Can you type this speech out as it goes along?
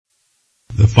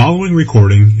The following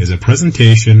recording is a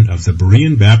presentation of the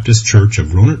Berean Baptist Church of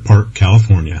Rohnert Park,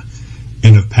 California,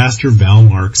 and of Pastor Val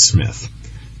Mark Smith.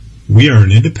 We are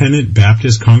an independent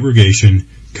Baptist congregation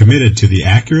committed to the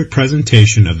accurate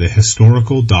presentation of the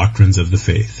historical doctrines of the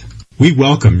faith. We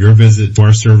welcome your visit to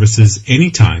our services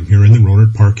anytime here in the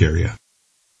Rohnert Park area.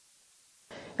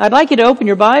 I'd like you to open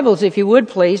your Bibles, if you would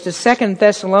please, to 2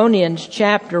 Thessalonians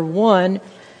chapter 1.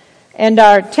 And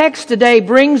our text today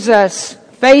brings us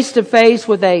face to face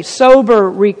with a sober,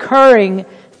 recurring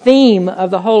theme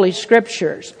of the Holy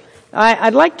Scriptures.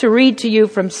 I'd like to read to you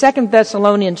from 2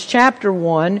 Thessalonians chapter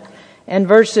 1 and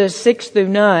verses 6 through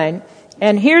 9.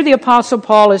 And here the Apostle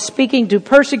Paul is speaking to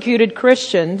persecuted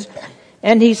Christians,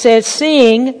 and he says,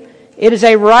 "Seeing it is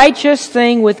a righteous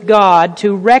thing with God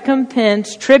to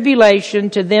recompense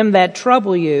tribulation to them that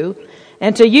trouble you,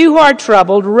 and to you who are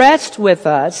troubled, rest with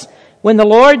us, when the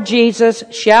Lord Jesus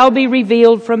shall be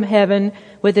revealed from heaven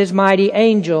with his mighty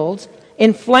angels,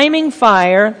 in flaming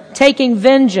fire, taking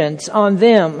vengeance on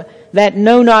them that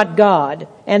know not God,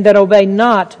 and that obey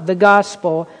not the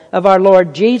gospel of our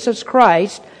Lord Jesus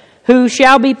Christ, who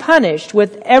shall be punished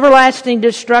with everlasting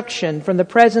destruction from the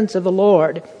presence of the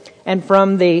Lord, and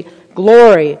from the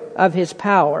glory of his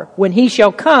power, when he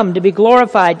shall come to be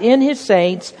glorified in his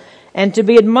saints, and to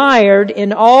be admired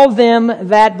in all them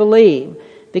that believe,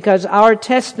 because our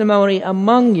testimony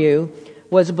among you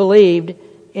was believed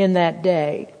in that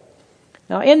day."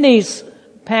 Now, in these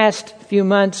past few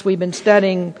months, we've been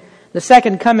studying the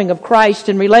second coming of Christ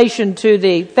in relation to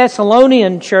the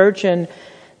Thessalonian church and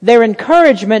their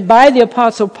encouragement by the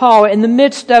Apostle Paul in the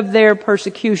midst of their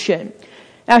persecution.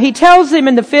 Now, he tells them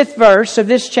in the 5th verse of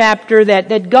this chapter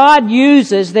that God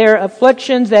uses their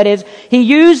afflictions, that is, he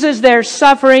uses their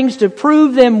sufferings to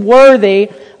prove them worthy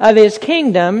of his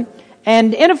kingdom,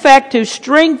 and in effect to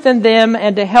strengthen them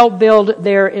and to help build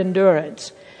their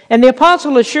endurance. And the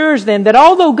apostle assures them that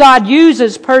although God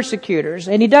uses persecutors,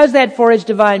 and he does that for his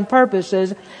divine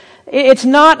purposes, it's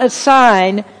not a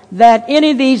sign that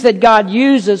any of these that God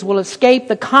uses will escape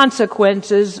the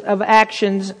consequences of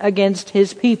actions against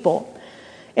his people.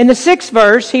 In the 6th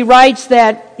verse, he writes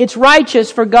that it's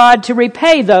righteous for God to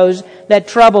repay those that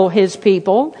trouble his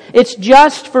people. It's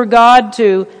just for God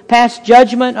to pass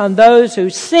judgment on those who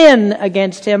sin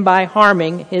against him by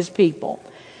harming his people.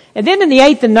 And then in the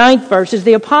 8th and 9th verses,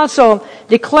 the apostle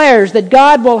declares that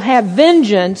God will have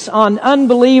vengeance on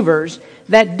unbelievers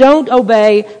that don't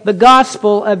obey the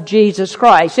gospel of Jesus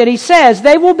Christ. And he says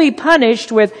they will be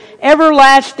punished with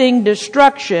everlasting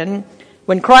destruction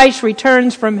when Christ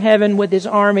returns from heaven with his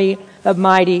army of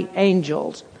mighty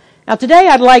angels. Now today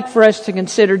I'd like for us to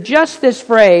consider just this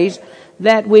phrase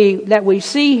that we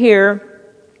see here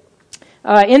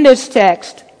in this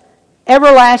text,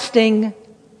 everlasting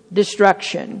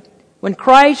destruction. When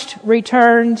Christ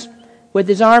returns with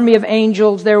his army of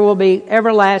angels, there will be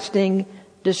everlasting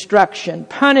destruction,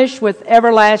 punished with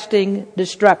everlasting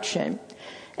destruction.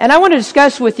 And I want to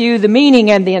discuss with you the meaning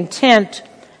and the intent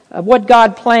of what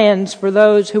God plans for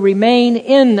those who remain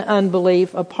in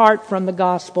unbelief apart from the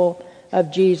gospel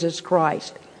of Jesus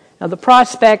Christ. Now, the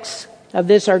prospects of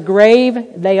this are grave.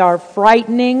 They are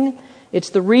frightening. It's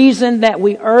the reason that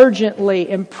we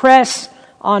urgently impress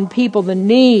on people the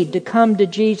need to come to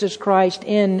Jesus Christ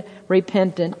in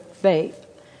repentant faith.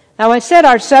 Now, I said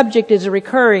our subject is a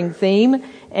recurring theme,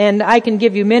 and I can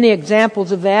give you many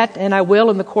examples of that, and I will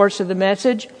in the course of the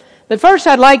message. But first,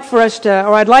 I'd like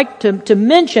to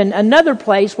mention another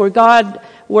place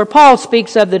where Paul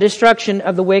speaks of the destruction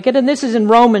of the wicked, and this is in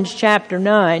Romans chapter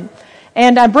 9.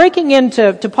 And I'm breaking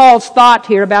into Paul's thought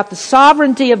here about the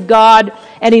sovereignty of God,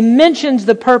 and he mentions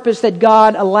the purpose that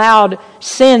God allowed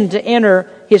sin to enter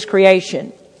his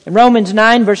creation. In Romans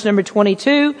 9, verse number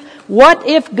 22, "What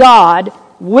if God,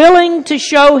 willing to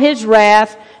show his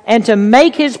wrath and to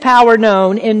make his power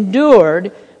known,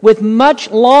 endured with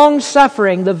much long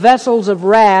suffering the vessels of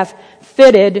wrath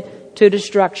fitted to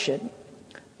destruction?"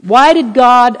 Why did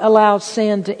God allow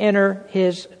sin to enter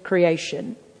his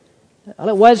creation? Well,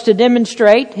 it was to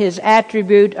demonstrate his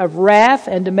attribute of wrath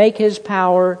and to make his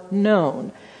power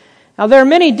known. Now, there are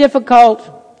many difficult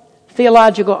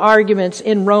theological arguments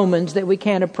in Romans that we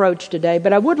can't approach today,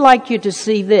 but I would like you to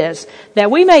see this, that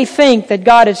we may think that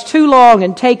God is too long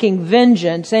in taking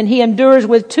vengeance and he endures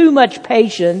with too much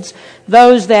patience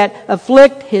those that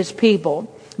afflict his people.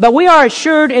 But we are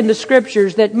assured in the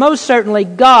Scriptures that most certainly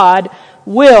God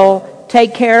will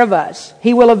take care of us.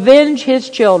 He will avenge his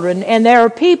children, and there are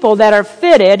people that are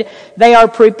fitted, they are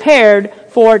prepared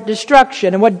for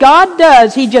destruction. And what God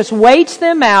does, he just waits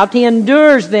them out, he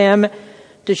endures them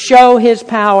to show his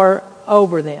power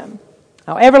over them.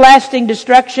 Now, everlasting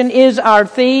destruction is our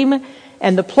theme,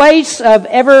 and the place of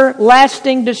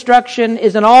everlasting destruction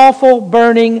is an awful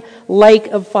burning lake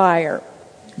of fire.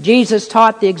 Jesus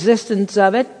taught the existence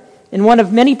of it in one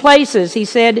of many places. He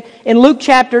said in Luke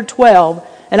chapter 12,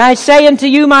 "And I say unto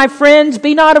you, my friends,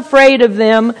 be not afraid of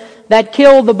them that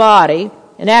kill the body,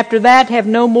 and after that have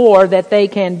no more that they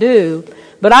can do.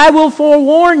 But I will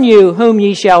forewarn you whom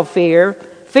ye shall fear.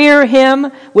 Fear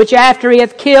him which after he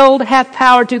hath killed hath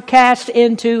power to cast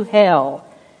into hell.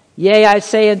 Yea, I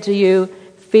say unto you,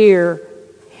 fear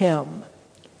him."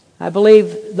 I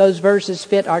believe those verses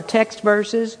fit our text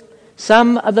verses.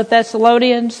 Some of the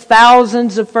Thessalonians,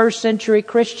 thousands of first century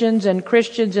Christians and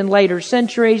Christians in later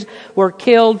centuries were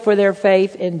killed for their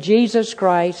faith in Jesus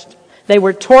Christ. They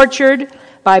were tortured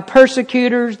by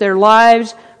persecutors. Their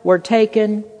lives were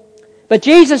taken. But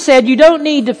Jesus said, you don't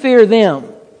need to fear them.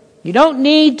 You don't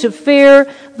need to fear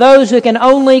those who can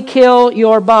only kill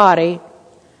your body.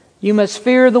 You must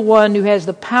fear the one who has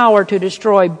the power to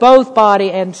destroy both body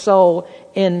and soul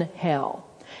in hell.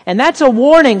 And that's a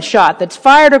warning shot that's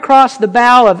fired across the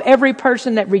bow of every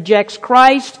person that rejects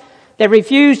Christ, that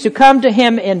refuse to come to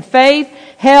Him in faith.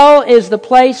 Hell is the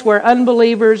place where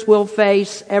unbelievers will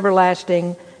face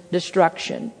everlasting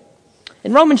destruction.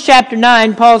 In Romans chapter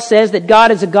 9, Paul says that God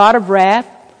is a God of wrath.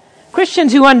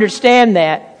 Christians who understand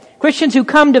that, Christians who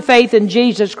come to faith in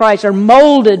Jesus Christ are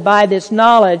molded by this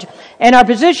knowledge, and our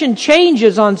position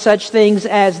changes on such things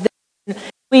as this.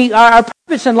 Our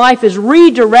purpose in life is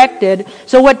redirected.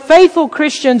 So what faithful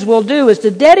Christians will do is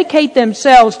to dedicate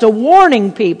themselves to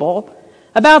warning people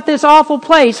about this awful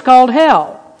place called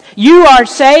hell. You are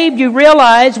saved. You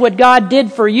realize what God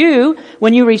did for you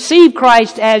when you received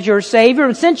Christ as your Savior.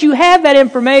 And since you have that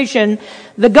information,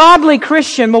 the godly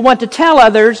Christian will want to tell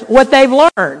others what they've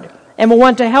learned and will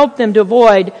want to help them to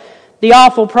avoid the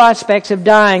awful prospects of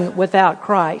dying without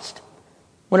Christ.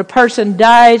 When a person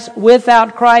dies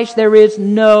without Christ, there is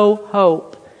no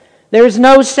hope. There is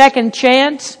no second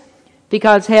chance,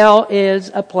 because hell is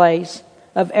a place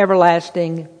of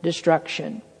everlasting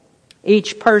destruction.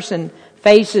 Each person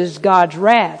faces God's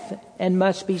wrath and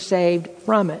must be saved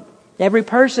from it. Every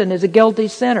person is a guilty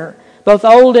sinner. Both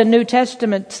Old and New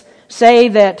Testaments say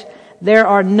that there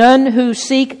are none who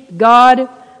seek God.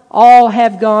 All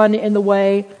have gone in the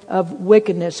way of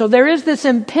wickedness. So there is this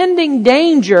impending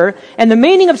danger, and the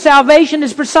meaning of salvation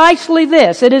is precisely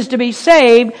this. It is to be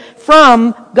saved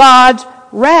from God's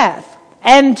wrath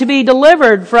and to be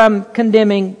delivered from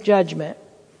condemning judgment.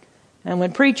 And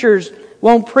when preachers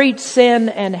won't preach sin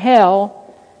and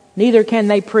hell, neither can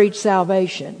they preach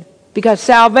salvation. Because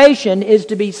salvation is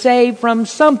to be saved from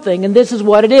something, and this is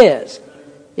what it is.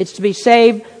 It's to be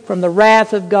saved from the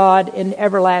wrath of God in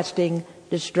everlasting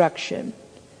destruction.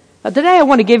 Today I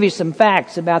want to give you some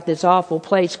facts about this awful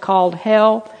place called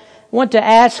hell. I want to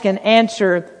ask and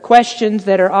answer questions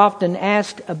that are often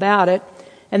asked about it.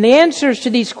 And the answers to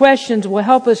these questions will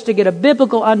help us to get a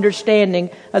biblical understanding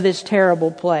of this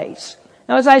terrible place.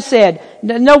 Now, as I said,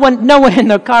 no one in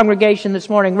the congregation this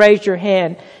morning raised your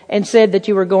hand and said that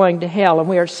you were going to hell, and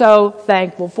we are so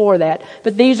thankful for that.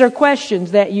 But these are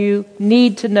questions that you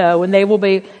need to know, and they will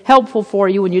be helpful for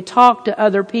you when you talk to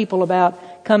other people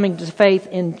about coming to faith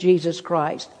in Jesus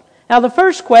Christ. Now, the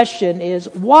first question is,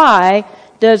 why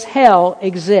does hell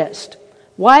exist?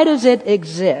 Why does it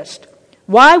exist?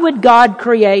 Why would God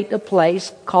create a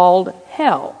place called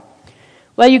hell?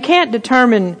 Well, you can't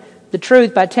determine the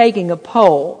truth by taking a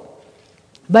poll.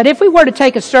 But if we were to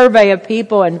take a survey of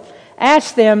people and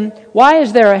ask them, why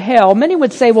is there a hell? Many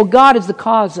would say, well, God is the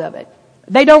cause of it.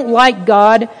 They don't like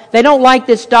God. They don't like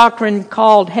this doctrine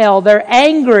called hell. They're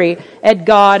angry at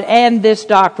God and this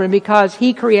doctrine because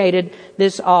He created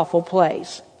this awful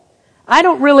place. I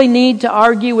don't really need to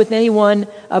argue with anyone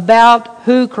about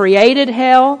who created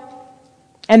hell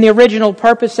and the original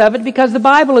purpose of it, because the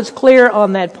Bible is clear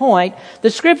on that point. The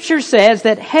Scripture says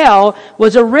that hell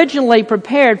was originally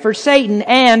prepared for Satan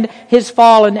and his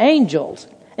fallen angels.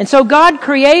 And so God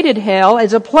created hell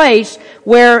as a place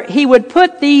where He would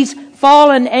put these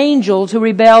fallen angels who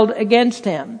rebelled against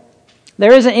Him.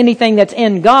 There isn't anything that's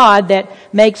in God that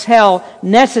makes hell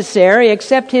necessary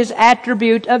except His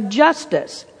attribute of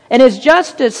justice. And His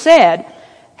justice said,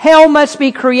 hell must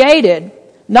be created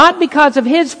not because of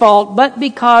His fault, but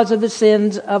because of the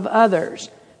sins of others.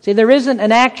 See, there isn't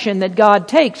an action that God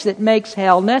takes that makes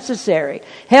hell necessary.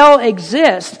 Hell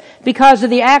exists because of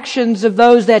the actions of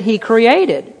those that He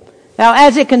created. Now,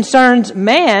 as it concerns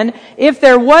man, if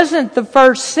there wasn't the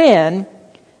first sin,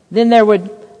 then there would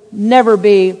never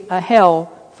be a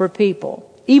hell for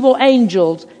people. Evil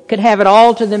angels could have it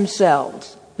all to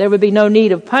themselves. There would be no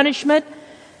need of punishment,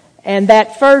 And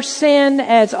that first sin,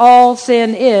 as all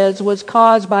sin is, was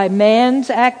caused by man's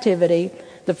activity.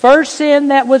 The first sin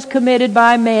that was committed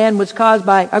by man was caused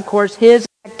by, of course, his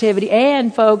activity.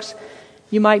 And, folks,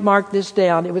 you might mark this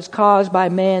down, it was caused by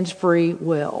man's free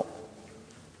will.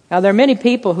 Now, there are many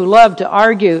people who love to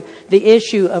argue the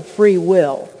issue of free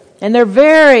will. And they're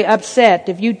very upset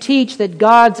if you teach that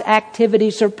God's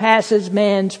activity surpasses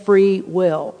man's free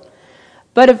will.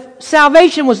 But if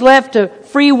salvation was left to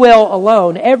free will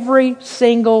alone, every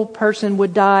single person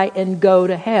would die and go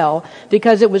to hell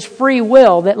because it was free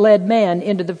will that led man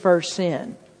into the first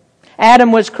sin.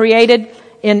 Adam was created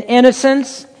in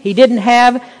innocence. He didn't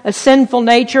have a sinful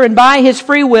nature, and by his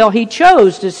free will, he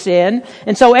chose to sin.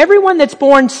 And so everyone that's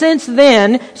born since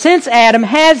then, since Adam,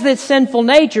 has this sinful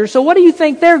nature. So what do you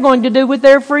think they're going to do with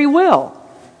their free will?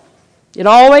 It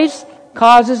always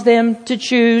causes them to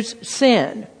choose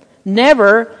sin.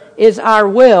 Never is our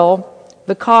will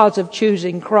the cause of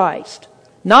choosing Christ.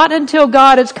 Not until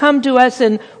God has come to us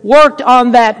and worked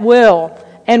on that will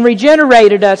and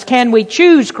regenerated us can we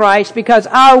choose Christ, because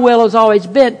our will is always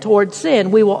bent towards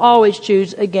sin. We will always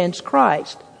choose against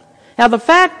Christ. Now, the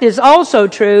fact is also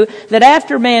true that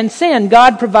after man sinned,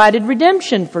 God provided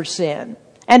redemption for sin.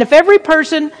 And if every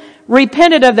person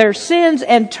repented of their sins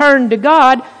and turned to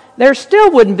God, there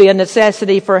still wouldn't be a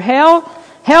necessity for hell.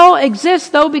 Hell exists,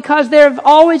 though, because there have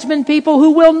always been people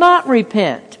who will not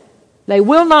repent. They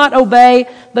will not obey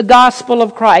the gospel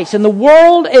of Christ. And the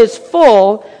world is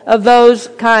full of those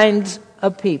kinds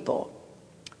of people.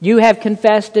 You have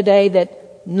confessed today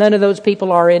that none of those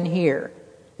people are in here.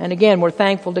 And again, we're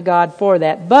thankful to God for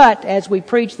that. But as we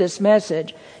preach this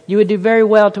message, you would do very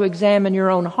well to examine your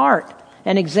own heart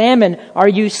and examine, are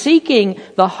you seeking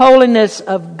the holiness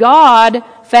of God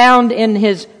found in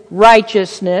His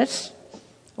righteousness?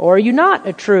 Or are you not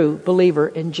a true believer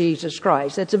in Jesus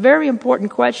Christ? That's a very important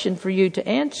question for you to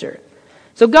answer.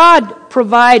 So God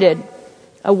provided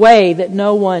a way that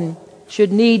no one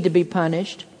should need to be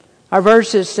punished. Our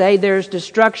verses say there's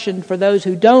destruction for those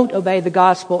who don't obey the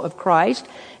gospel of Christ.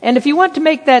 And if you want to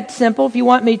make that simple, if you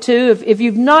want me to, if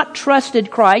you've not trusted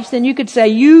Christ, then you could say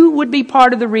you would be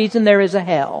part of the reason there is a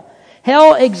hell.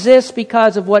 Hell exists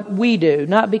because of what we do,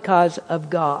 not because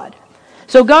of God.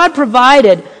 So God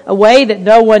provided a way that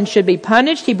no one should be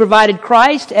punished. He provided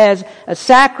Christ as a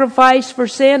sacrifice for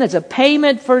sin, as a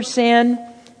payment for sin.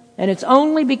 And it's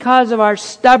only because of our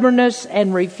stubbornness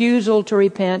and refusal to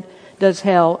repent does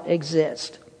hell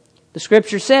exist. The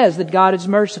Scripture says that God is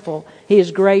merciful. He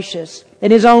is gracious.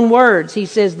 In His own words, He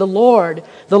says, the Lord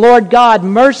God,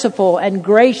 merciful and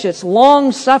gracious,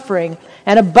 long-suffering,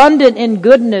 and abundant in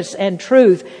goodness and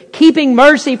truth, keeping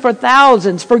mercy for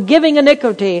thousands, forgiving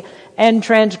iniquity and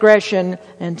transgression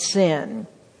and sin.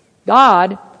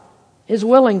 God is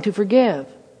willing to forgive.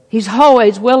 He's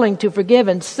always willing to forgive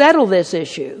and settle this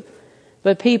issue,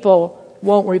 but people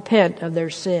won't repent of their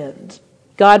sins.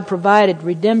 God provided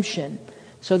redemption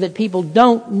so that people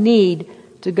don't need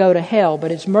to go to hell, but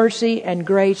His mercy and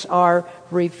grace are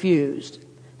refused.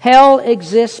 Hell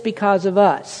exists because of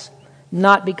us,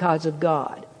 not because of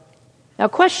God. Now,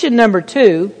 question number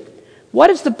 2, what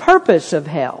is the purpose of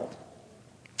hell?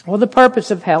 Well, the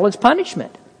purpose of hell is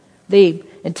punishment. The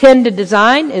intended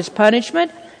design is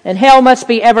punishment, and hell must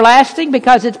be everlasting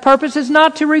because its purpose is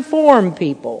not to reform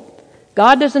people.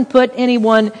 God doesn't put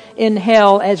anyone in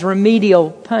hell as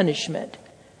remedial punishment.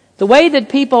 The way that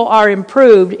people are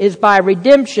improved is by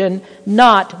redemption,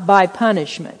 not by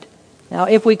punishment. Now,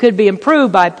 if we could be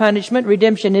improved by punishment,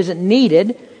 redemption isn't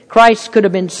needed. Christ could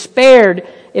have been spared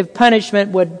if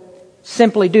punishment would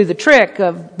simply do the trick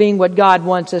of being what God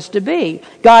wants us to be.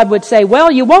 God would say,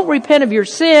 well, you won't repent of your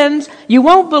sins, you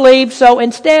won't believe, so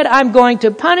instead I'm going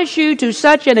to punish you to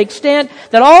such an extent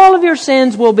that all of your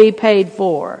sins will be paid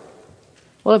for.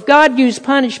 Well, if God used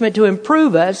punishment to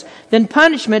improve us, then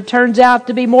punishment turns out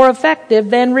to be more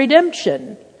effective than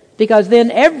redemption, because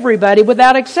then everybody,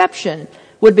 without exception,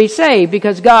 would be saved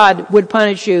because God would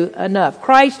punish you enough.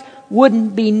 Christ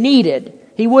wouldn't be needed.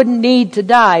 He wouldn't need to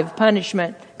die if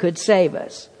punishment could save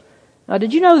us. Now,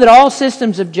 did you know that all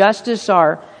systems of justice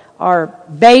are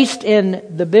based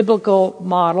in the biblical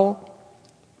model?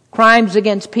 Crimes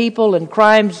against people and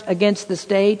crimes against the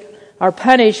state are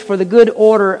punished for the good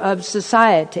order of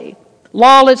society.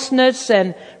 Lawlessness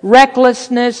and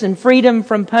recklessness and freedom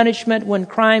from punishment when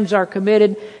crimes are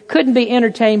committed couldn't be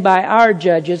entertained by our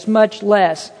judges, much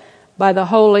less by the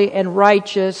holy and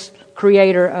righteous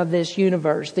Creator of this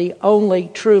universe, the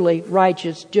only truly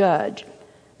righteous judge.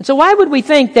 And so why would we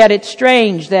think that it's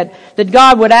strange that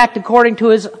God would act according to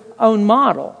His own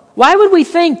model? Why would we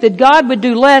think that God would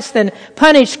do less than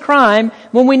punish crime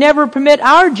when we never permit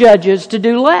our judges to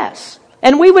do less?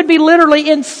 And we would be literally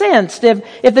incensed if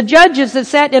the judges that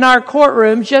sat in our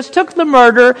courtrooms just took the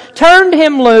murderer, turned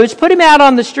him loose, put him out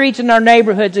on the streets in our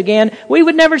neighborhoods again. We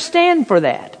would never stand for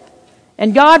that.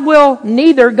 And God will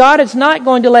neither. God is not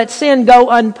going to let sin go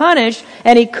unpunished,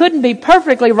 and He couldn't be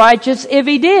perfectly righteous if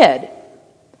He did.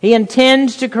 He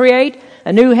intends to create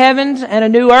a new heavens and a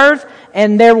new earth,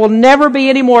 and there will never be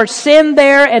any more sin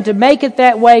there, and to make it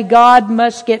that way, God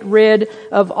must get rid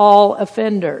of all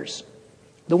offenders.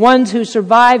 The ones who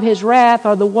survive His wrath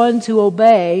are the ones who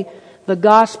obey the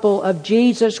gospel of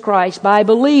Jesus Christ by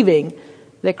believing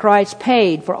that Christ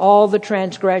paid for all the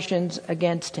transgressions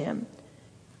against Him.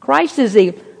 Christ is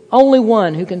the only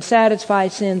one who can satisfy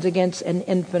sins against an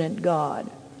infinite God.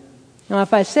 Now,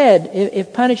 if I said,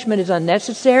 if punishment is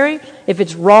unnecessary, if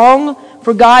it's wrong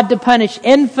for God to punish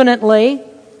infinitely,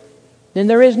 then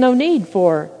there is no need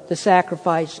for the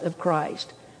sacrifice of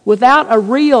Christ. Without a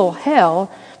real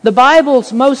hell, the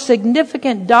Bible's most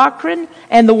significant doctrine,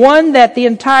 and the one that the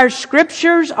entire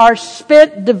Scriptures are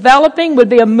spent developing, would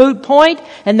be a moot point,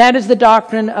 and that is the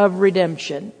doctrine of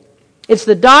redemption. It's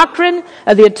the doctrine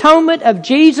of the atonement of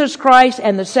Jesus Christ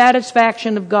and the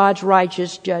satisfaction of God's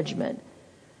righteous judgment.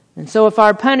 And so if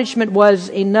our punishment was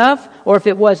enough, or if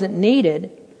it wasn't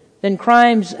needed, then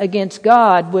crimes against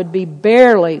God would be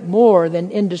barely more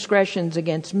than indiscretions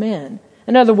against men.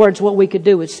 In other words, what we could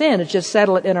do with sin is just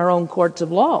settle it in our own courts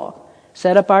of law.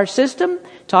 Set up our system,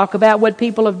 talk about what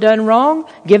people have done wrong,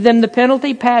 give them the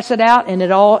penalty, pass it out, and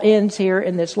it all ends here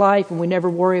in this life, and we never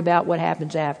worry about what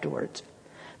happens afterwards.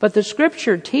 But the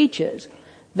Scripture teaches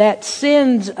that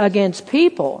sins against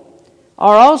people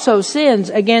are also sins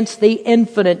against the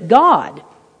infinite God.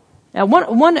 Now,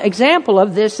 one example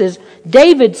of this is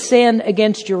David's sin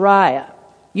against Uriah.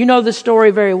 You know the story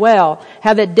very well,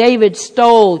 how that David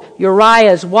stole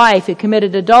Uriah's wife. He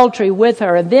committed adultery with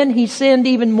her, and then he sinned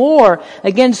even more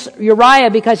against Uriah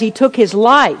because he took his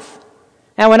life.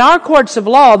 Now, in our courts of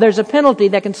law, there's a penalty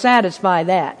that can satisfy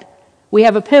that. We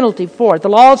have a penalty for it. The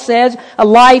law says a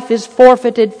life is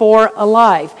forfeited for a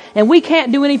life. And we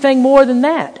can't do anything more than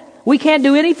that. We can't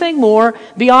do anything more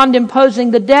beyond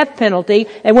imposing the death penalty.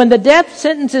 And when the death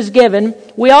sentence is given,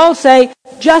 we all say,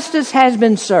 justice has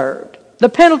been served. The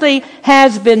penalty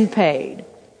has been paid.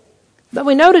 But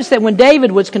we notice that when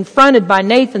David was confronted by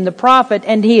Nathan the prophet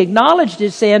and he acknowledged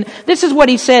his sin, this is what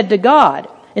he said to God.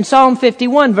 In Psalm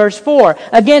 51, verse 4,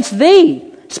 against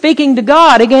thee, speaking to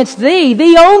God, against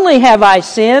thee only have I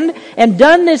sinned, and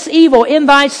done this evil in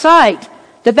thy sight,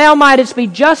 that thou mightest be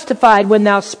justified when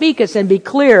thou speakest, and be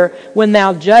clear when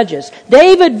thou judgest.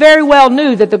 David very well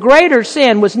knew that the greater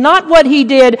sin was not what he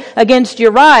did against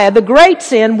Uriah. The great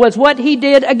sin was what he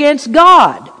did against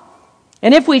God.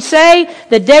 And if we say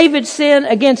that David's sin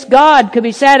against God could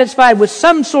be satisfied with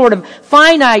some sort of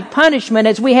finite punishment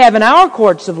as we have in our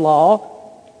courts of law,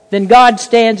 then God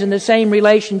stands in the same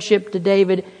relationship to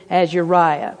David as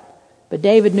Uriah. But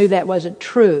David knew that wasn't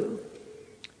true.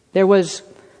 There was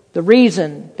the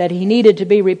reason that he needed to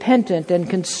be repentant and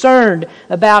concerned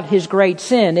about his great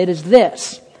sin. It is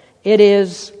this. It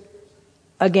is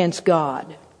against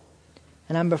God.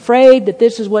 And I'm afraid that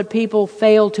this is what people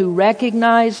fail to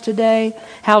recognize today,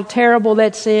 how terrible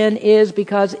that sin is,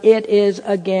 because it is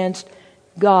against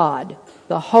God,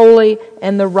 the holy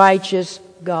and the righteous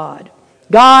God.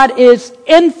 God is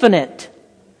infinite,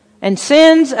 and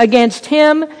sins against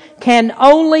Him can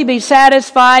only be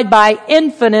satisfied by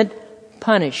infinite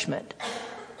punishment.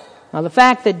 Now, the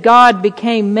fact that God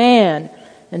became man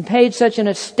and paid such an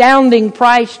astounding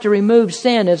price to remove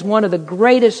sin is one of the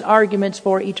greatest arguments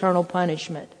for eternal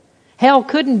punishment. Hell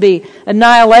couldn't be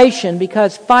annihilation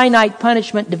because finite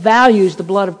punishment devalues the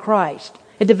blood of Christ.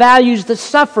 It devalues the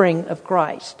suffering of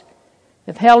Christ.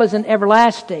 If hell isn't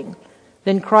everlasting,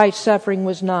 then Christ's suffering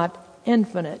was not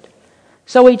infinite.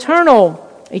 So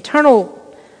eternal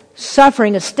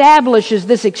suffering establishes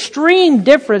this extreme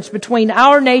difference between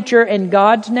our nature and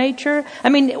God's nature. I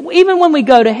mean, even when we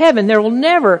go to heaven, there will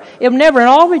never in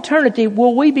all eternity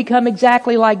will we become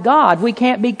exactly like God. We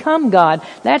can't become God.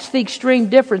 That's the extreme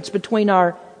difference between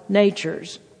our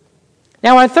natures.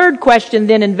 Now, our third question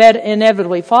then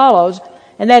inevitably follows,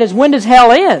 and that is, when does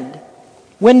hell end?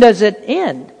 When does it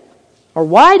end? Or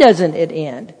why doesn't it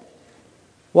end?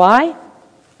 Why?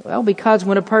 Well, because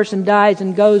when a person dies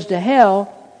and goes to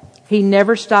hell, he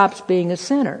never stops being a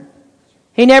sinner.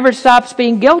 He never stops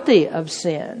being guilty of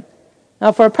sin.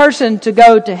 Now, for a person to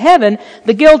go to heaven,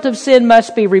 the guilt of sin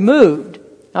must be removed.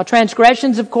 Now,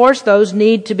 transgressions, of course, those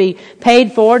need to be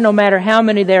paid for no matter how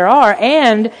many there are,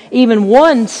 and even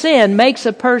one sin makes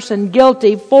a person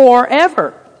guilty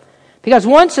forever. Because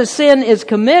once a sin is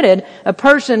committed, a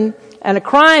person and a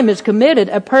crime is committed,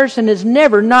 a person is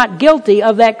never not guilty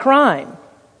of that crime.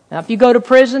 Now, if you go to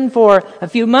prison for a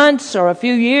few months or a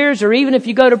few years, or even if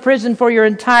you go to prison for your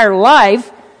entire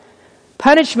life,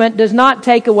 punishment does not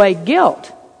take away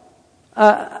guilt.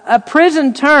 A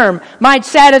prison term might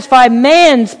satisfy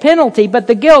man's penalty, but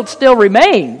the guilt still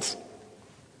remains.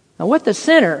 Now, with the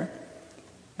sinner,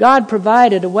 God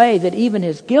provided a way that even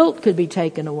his guilt could be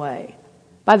taken away.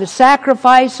 By the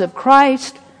sacrifice of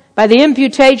Christ, by the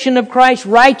imputation of Christ's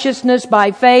righteousness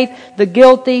by faith, the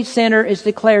guilty sinner is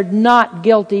declared not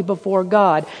guilty before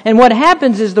God. And what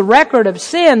happens is the record of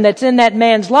sin that's in that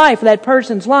man's life, that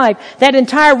person's life, that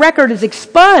entire record is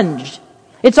expunged.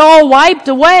 It's all wiped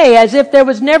away as if there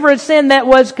was never a sin that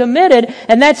was committed,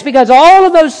 and that's because all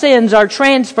of those sins are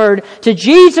transferred to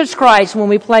Jesus Christ when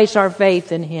we place our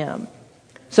faith in Him.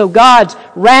 So God's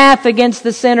wrath against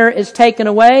the sinner is taken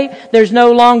away. There's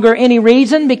no longer any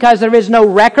reason because there is no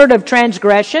record of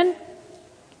transgression.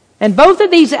 And both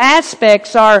of these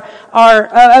aspects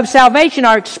of salvation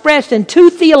are expressed in two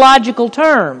theological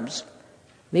terms.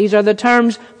 These are the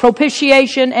terms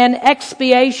propitiation and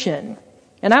expiation.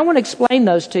 And I want to explain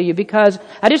those to you because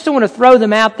I just don't want to throw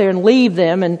them out there and leave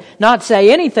them and not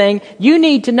say anything. You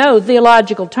need to know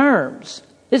theological terms.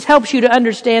 This helps you to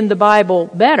understand the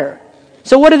Bible better.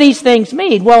 So what do these things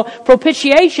mean? Well,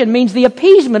 propitiation means the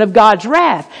appeasement of God's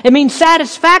wrath. It means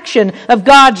satisfaction of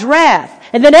God's wrath.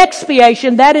 And then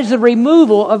expiation, that is the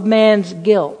removal of man's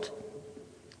guilt.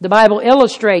 The Bible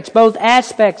illustrates both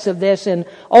aspects of this in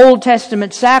Old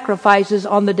Testament sacrifices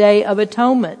on the Day of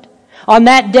Atonement. On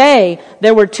that day,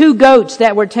 there were 2 goats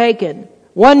that were taken.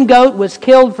 One goat was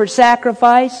killed for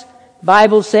sacrifice. The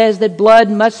Bible says that blood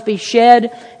must be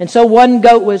shed, and so one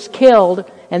goat was killed,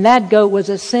 and that goat was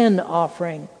a sin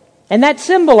offering. And that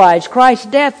symbolized Christ's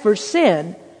death for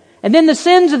sin. And then the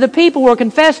sins of the people were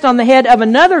confessed on the head of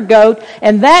another goat,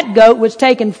 and that goat was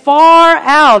taken far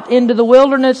out into the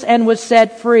wilderness and was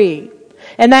set free.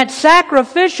 And that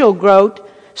sacrificial goat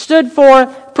stood for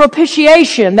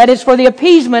propitiation, that is for the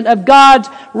appeasement of God's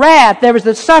wrath. There was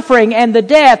the suffering and the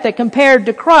death that compared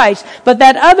to Christ. But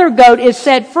that other goat is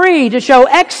set free to show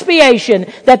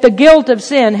expiation, that the guilt of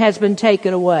sin has been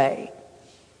taken away.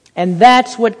 And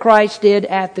that's what Christ did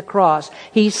at the cross.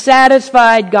 He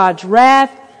satisfied God's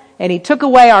wrath, and He took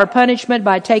away our punishment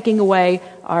by taking away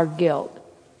our guilt.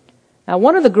 Now,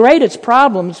 one of the greatest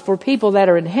problems for people that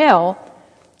are in hell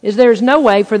is there's no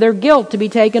way for their guilt to be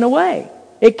taken away.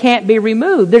 It can't be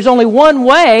removed. There's only one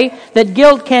way that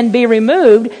guilt can be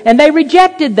removed, and they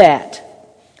rejected that.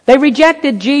 They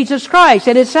rejected Jesus Christ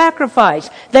and His sacrifice.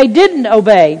 They didn't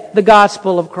obey the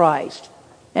gospel of Christ.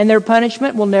 And their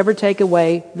punishment will never take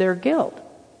away their guilt.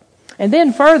 And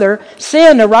then further,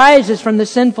 sin arises from the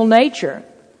sinful nature.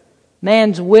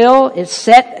 Man's will is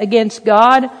set against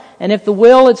God, and if the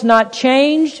will is not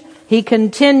changed, he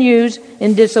continues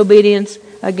in disobedience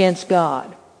against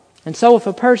God. And so if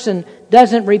a person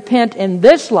doesn't repent in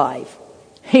this life,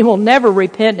 he will never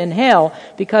repent in hell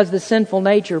because the sinful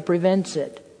nature prevents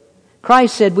it.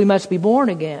 Christ said we must be born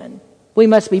again. We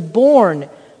must be born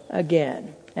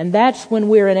again. And that's when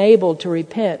we're enabled to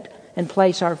repent and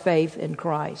place our faith in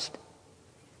Christ.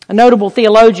 A notable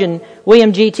theologian,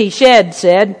 William G.T. Shedd,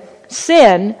 said,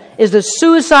 "Sin is the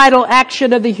suicidal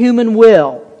action of the human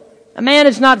will. A man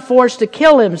is not forced to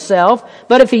kill himself,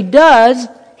 but if he does,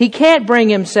 he can't bring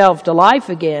himself to life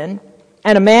again.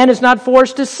 And a man is not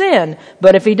forced to sin,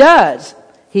 but if he does,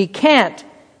 he can't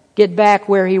get back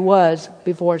where he was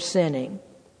before sinning."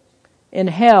 In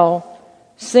hell,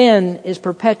 sin is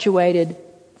perpetuated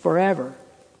forever.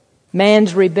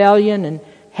 Man's rebellion and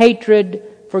hatred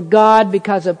for God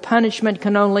because of punishment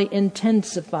can only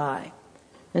intensify.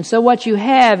 And so what you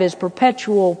have is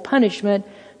perpetual punishment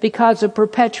because of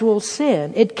perpetual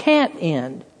sin. It can't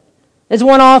end. As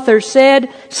one author said,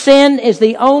 sin is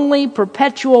the only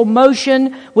perpetual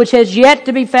motion which has yet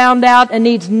to be found out and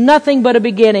needs nothing but a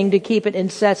beginning to keep it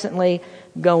incessantly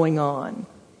going on.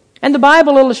 And the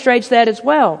Bible illustrates that as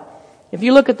well. If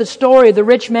you look at the story of the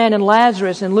rich man and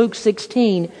Lazarus in Luke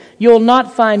 16, you'll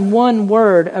not find one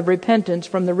word of repentance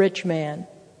from the rich man.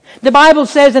 The Bible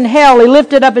says in hell he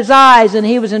lifted up his eyes and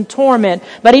he was in torment,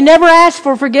 but he never asked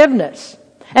for forgiveness.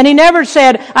 And he never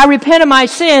said, "I repent of my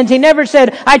sins." He never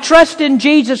said, "I trust in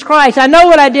Jesus Christ. I know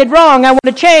what I did wrong. I want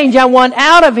to change. I want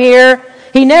out of here."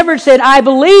 He never said, "I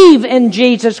believe in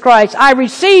Jesus Christ. I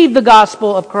receive the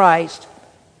gospel of Christ."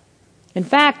 In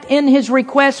fact, in his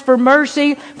request for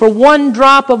mercy, for one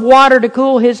drop of water to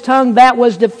cool his tongue, that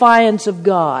was defiance of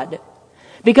God.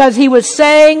 Because he was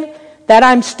saying that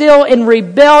I'm still in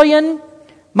rebellion,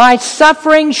 my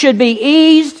suffering should be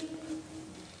eased,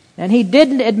 and he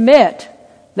didn't admit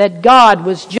that God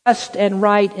was just and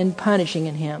right in punishing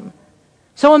him.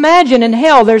 So imagine in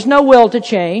hell there's no will to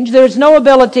change, there's no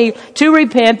ability to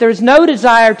repent, there's no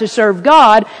desire to serve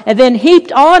God, and then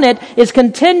heaped on it is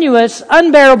continuous,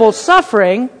 unbearable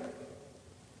suffering.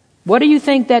 What do you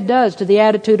think that does to the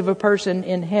attitude of a person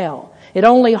in hell? It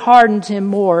only hardens him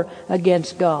more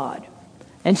against God.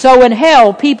 And so in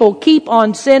hell, people keep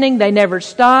on sinning, they never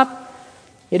stop.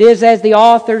 It is, as the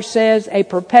author says, a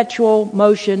perpetual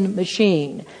motion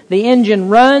machine. The engine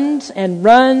runs and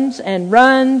runs and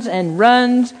runs and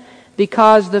runs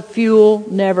because the fuel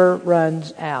never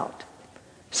runs out.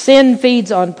 Sin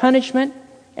feeds on punishment,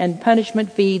 and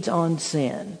punishment feeds on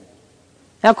sin.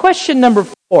 Now, question number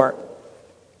 4.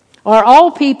 Are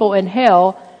all people in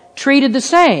hell treated the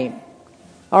same?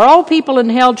 Are all people in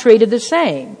hell treated the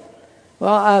same?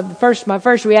 Well, my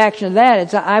first reaction to that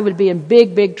is I would be in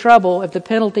big, big trouble if the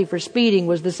penalty for speeding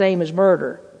was the same as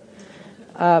murder.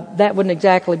 That wouldn't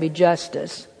exactly be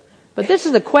justice. But this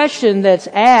is a question that's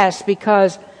asked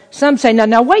because some say,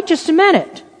 now wait just a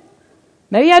minute.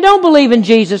 Maybe I don't believe in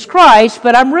Jesus Christ,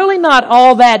 but I'm really not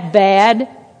all that bad.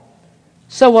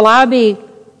 So will I be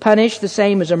punished the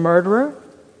same as a murderer?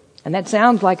 And that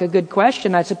sounds like a good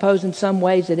question. I suppose in some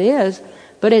ways it is.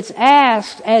 But it's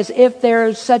asked as if there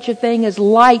is such a thing as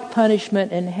light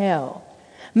punishment in hell.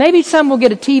 Maybe some will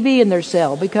get a TV in their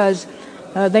cell because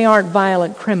they aren't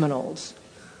violent criminals.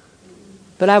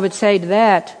 But I would say to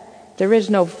that, there is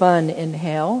no fun in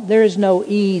hell. There is no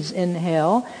ease in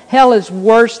hell. Hell is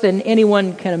worse than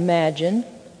anyone can imagine.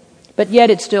 But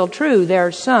yet it's still true. There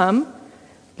are some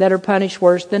that are punished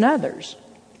worse than others.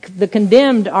 The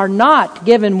condemned are not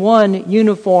given one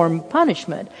uniform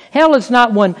punishment. Hell is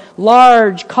not one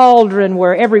large cauldron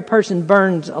where every person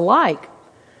burns alike.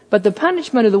 But the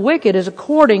punishment of the wicked is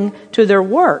according to their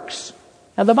works.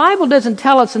 Now, the Bible doesn't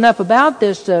tell us enough about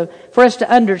this for us to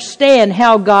understand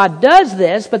how God does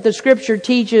this, but the Scripture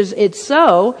teaches it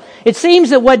so. It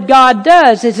seems that what God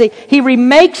does is He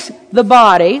remakes the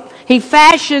body, He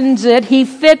fashions it, He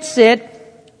fits it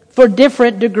for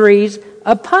different degrees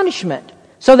of punishment,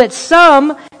 so that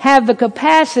some have the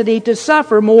capacity to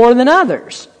suffer more than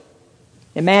others.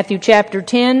 In Matthew chapter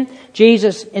 10,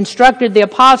 Jesus instructed the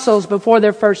apostles before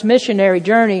their first missionary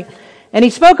journey, and He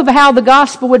spoke of how the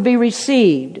gospel would be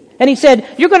received. And He said,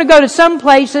 you're going to go to some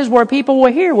places where people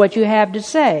will hear what you have to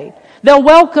say. They'll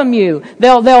welcome you.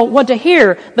 They'll want to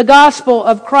hear the gospel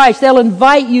of Christ. They'll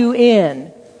invite you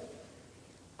in.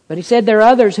 But He said there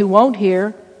are others who won't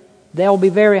hear. They'll be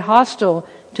very hostile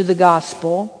to the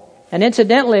gospel. And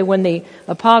incidentally, when the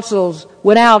apostles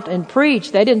went out and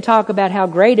preached, they didn't talk about how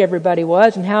great everybody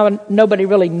was and how nobody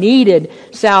really needed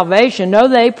salvation. No,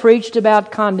 they preached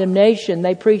about condemnation.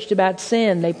 They preached about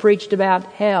sin. They preached about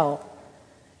hell.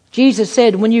 Jesus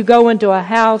said, when you go into a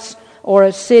house or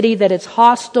a city that is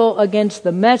hostile against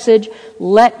the message,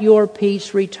 let your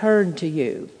peace return to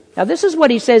you. Now, this is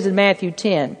what He says in Matthew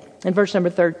 10, in verse number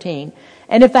 13.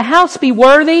 And if the house be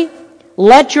worthy,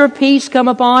 let your peace come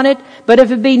upon it, but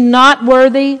if it be not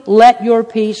worthy, let your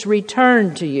peace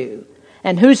return to you.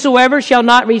 And whosoever shall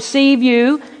not receive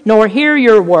you, nor hear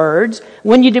your words,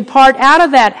 when you depart out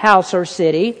of that house or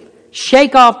city,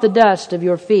 shake off the dust of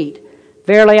your feet.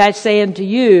 Verily I say unto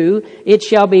you, it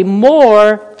shall be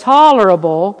more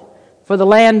tolerable for the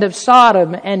land of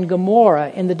Sodom and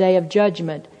Gomorrah in the day of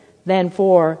judgment than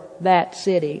for that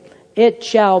city. It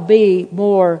shall be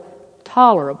more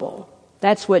tolerable.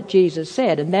 That's what Jesus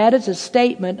said, and that is a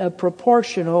statement of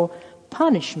proportional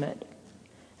punishment.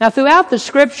 Now, throughout the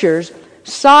Scriptures,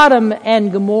 Sodom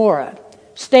and Gomorrah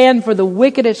stand for the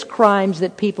wickedest crimes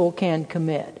that people can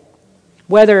commit.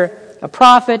 Whether a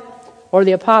prophet or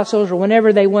the apostles or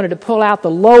whenever they wanted to pull out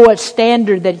the lowest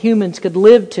standard that humans could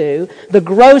live to, the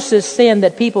grossest sin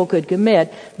that people could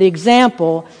commit, the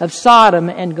example of Sodom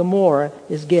and Gomorrah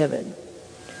is given.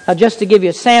 Now, just to give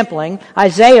you a sampling,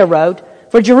 Isaiah wrote,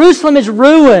 for Jerusalem is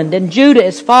ruined and Judah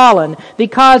is fallen,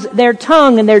 because their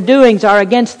tongue and their doings are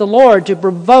against the Lord to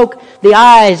provoke the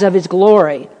eyes of His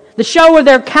glory. The show of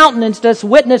their countenance does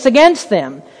witness against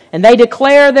them, and they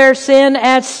declare their sin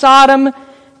as Sodom,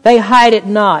 they hide it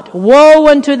not. Woe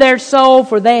unto their soul,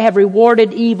 for they have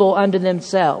rewarded evil unto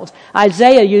themselves.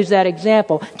 Isaiah used that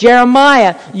example.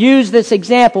 Jeremiah used this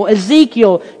example.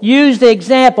 Ezekiel used the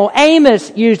example.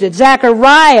 Amos used it.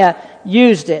 Zechariah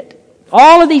used it.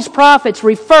 All of these prophets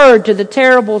referred to the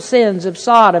terrible sins of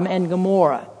Sodom and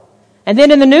Gomorrah. And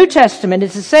then in the New Testament,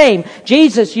 it's the same.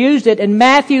 Jesus used it in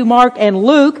Matthew, Mark, and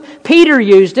Luke. Peter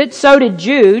used it. So did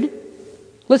Jude.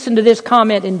 Listen to this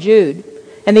comment in Jude.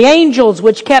 And the angels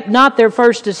which kept not their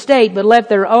first estate, but left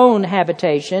their own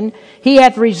habitation, he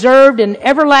hath reserved in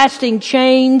everlasting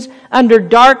chains under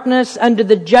darkness, under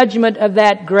the judgment of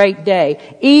that great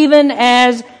day, even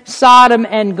as Sodom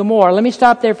and Gomorrah. Let me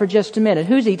stop there for just a minute.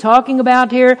 Who's he talking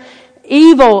about here?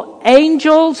 Evil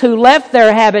angels who left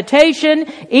their habitation,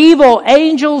 evil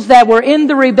angels that were in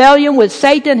the rebellion with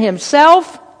Satan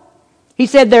himself. He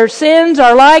said their sins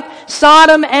are like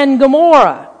Sodom and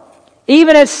Gomorrah.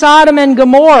 Even as Sodom and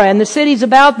Gomorrah and the cities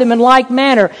about them in like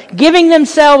manner, giving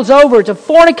themselves over to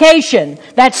fornication,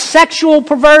 that's sexual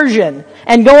perversion,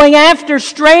 and going after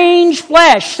strange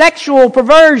flesh, sexual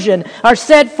perversion, are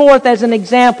set forth as an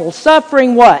example,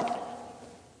 suffering what?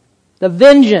 The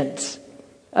vengeance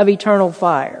of eternal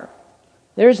fire.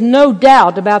 There's no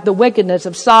doubt about the wickedness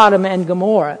of Sodom and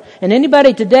Gomorrah. And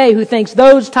anybody today who thinks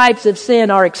those types of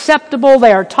sin are acceptable,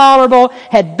 they are tolerable,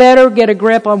 had better get a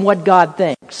grip on what God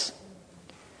thinks.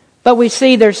 But we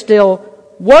see there's still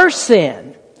worse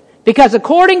sin. Because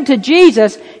according to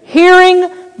Jesus, hearing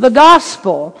the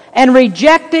gospel and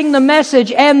rejecting the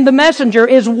message and the messenger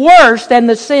is worse than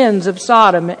the sins of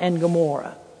Sodom and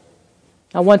Gomorrah.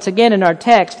 Now once again in our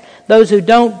text, those who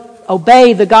don't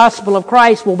obey the gospel of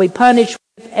Christ will be punished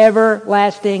with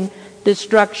everlasting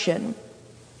destruction.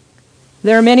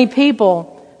 There are many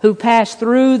people who pass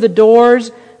through the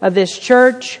doors of this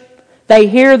church. They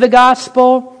hear the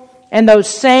gospel, and those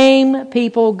same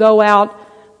people go out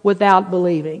without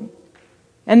believing.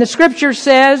 And the Scripture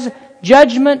says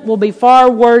judgment will be far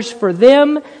worse for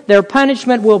them. Their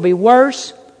punishment will be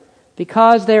worse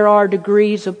because there are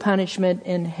degrees of punishment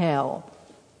in hell.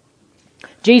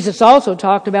 Jesus also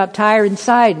talked about Tyre and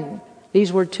Sidon.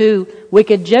 These were two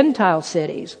wicked Gentile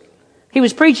cities. He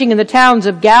was preaching in the towns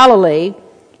of Galilee.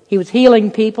 He was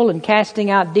healing people and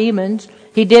casting out demons.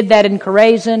 He did that in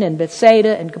Chorazin and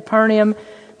Bethsaida and Capernaum,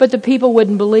 but the people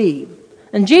wouldn't believe.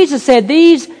 And Jesus said,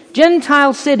 these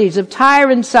Gentile cities of Tyre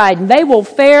and Sidon, they will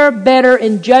fare better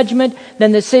in judgment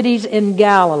than the cities in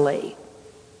Galilee.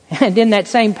 And in that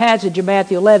same passage of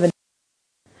Matthew 11,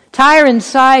 Tyre and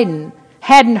Sidon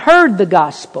hadn't heard the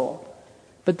gospel,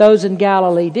 but those in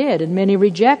Galilee did, and many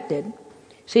rejected.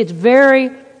 See, it's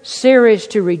very serious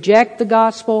to reject the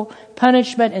gospel.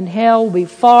 Punishment in hell will be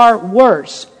far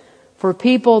worse for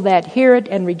people that hear it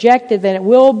and reject it than it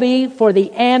will be for the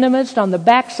animist on the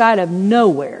backside of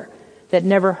nowhere that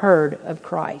never heard of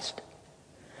Christ.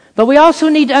 But we also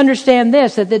need to understand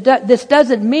this, that this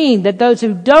doesn't mean that those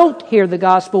who don't hear the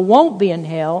gospel won't be in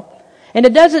hell. And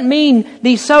it doesn't mean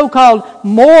these so-called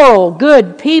moral,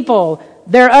 good people,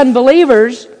 they're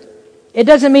unbelievers. It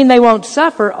doesn't mean they won't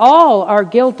suffer. All are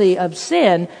guilty of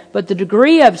sin, but the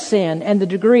degree of sin and the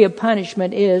degree of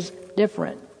punishment is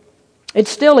different. It's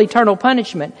still eternal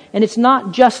punishment, and it's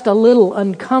not just a little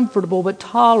uncomfortable, but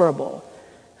tolerable.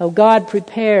 Oh, God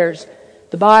prepares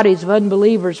the bodies of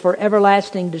unbelievers for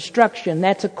everlasting destruction.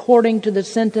 That's according to the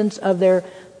sentence of their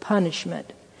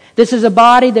punishment. This is a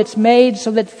body that's made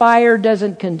so that fire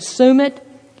doesn't consume it,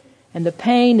 and the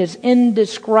pain is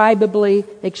indescribably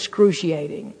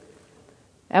excruciating.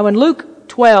 Now in Luke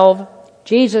 12,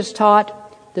 Jesus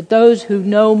taught that those who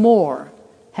know more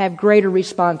have greater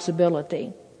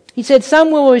responsibility. He said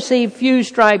some will receive few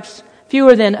stripes,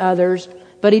 fewer than others,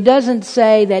 but he doesn't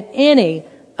say that any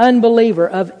unbeliever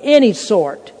of any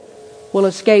sort will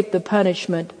escape the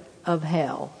punishment of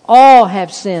hell. All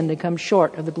have sinned and come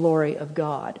short of the glory of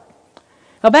God.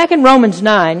 Now back in Romans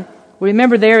 9,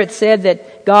 remember there it said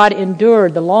that God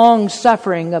endured the long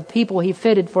suffering of people he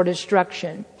fitted for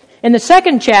destruction. In the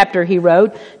second chapter he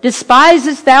wrote,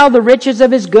 "Despisest thou the riches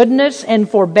of his goodness and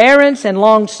forbearance and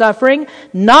long suffering,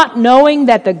 not knowing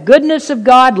that the goodness of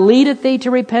God leadeth thee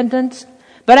to repentance?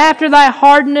 But after thy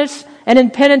hardness and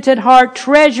impenitent heart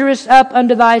treasurest up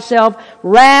unto thyself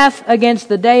wrath against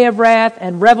the day of wrath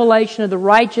and revelation of the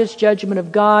righteous judgment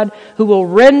of God, who will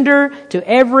render to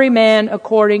every man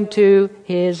according to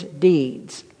his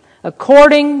deeds."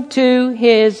 According to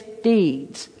his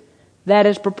deeds. That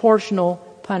is proportional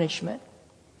punishment.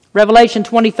 Revelation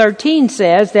 20:13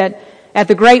 says that at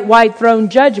the great white throne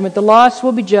judgment, the lost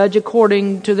will be judged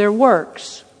according to their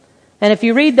works. And if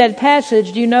you read that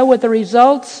passage, do you know what the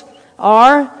results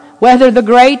are? Whether the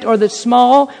great or the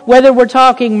small, whether we're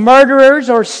talking murderers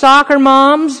or soccer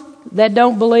moms that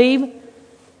don't believe,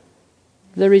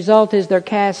 the result is they're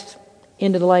cast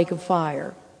into the lake of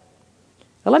fire.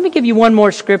 Now let me give you one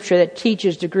more scripture that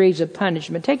teaches degrees of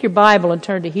punishment. Take your Bible and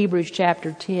turn to Hebrews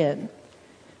chapter 10.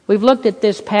 We've looked at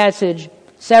this passage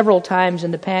several times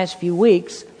in the past few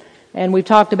weeks, and we've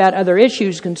talked about other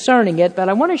issues concerning it, but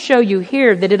I want to show you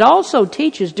here that it also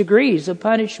teaches degrees of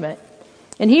punishment.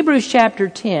 In Hebrews chapter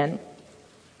 10,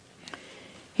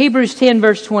 Hebrews 10,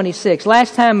 verse 26.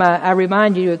 Last time I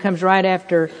reminded you, it comes right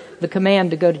after the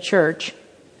command to go to church.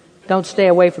 Don't stay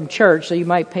away from church, so you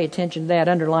might pay attention to that,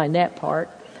 underline that part.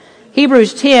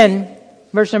 Hebrews 10,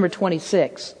 verse number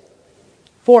 26.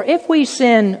 For if we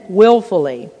sin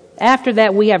willfully, after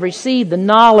that we have received the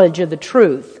knowledge of the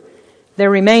truth, there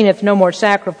remaineth no more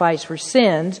sacrifice for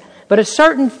sins, but a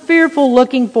certain fearful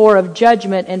looking for of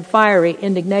judgment and fiery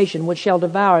indignation, which shall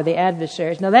devour the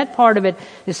adversaries. Now that part of it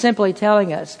is simply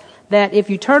telling us that if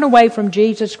you turn away from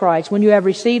Jesus Christ, when you have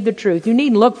received the truth, you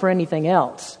needn't look for anything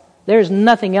else. There's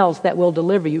nothing else that will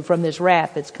deliver you from this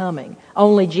wrath that's coming.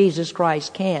 Only Jesus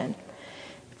Christ can.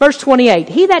 Verse 28,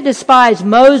 he that despised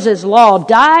Moses' law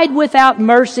died without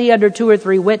mercy under 2 or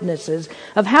 3 witnesses.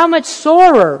 Of how much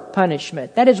sorer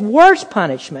punishment, that is worse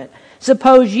punishment,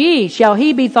 suppose ye, shall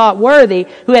he be thought worthy,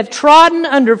 who hath trodden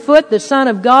under foot the Son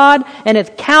of God, and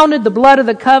hath counted the blood of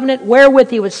the covenant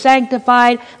wherewith he was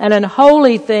sanctified, an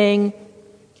unholy thing,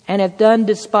 and hath done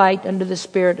despite unto the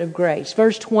Spirit of grace.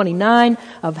 Verse 29,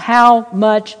 of how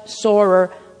much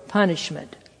sorer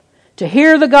punishment. To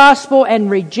hear the gospel and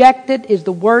reject it is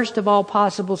the worst of all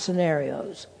possible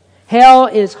scenarios. Hell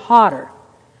is hotter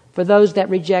for those that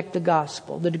reject the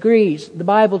gospel. The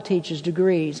Bible teaches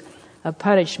degrees of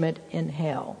punishment in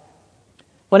hell.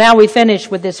 Well, now we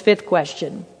finish with this 5th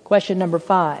question. Question number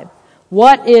 5.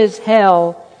 What is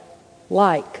hell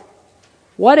like?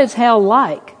 What is hell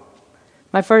like?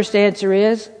 My first answer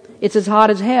is, it's as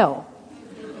hot as hell.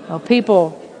 Well,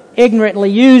 people ignorantly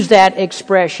use that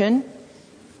expression,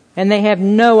 and they have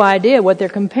no idea what they're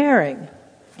comparing.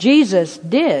 Jesus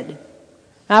did.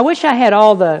 I wish I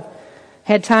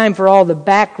had time for all the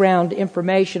background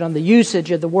information on the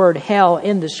usage of the word hell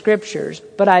in the Scriptures,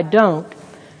 but I don't.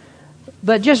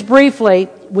 But just briefly,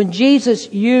 when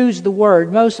Jesus used the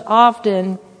word, most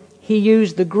often he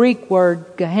used the Greek word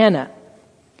Gehenna.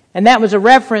 And that was a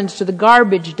reference to the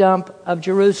garbage dump of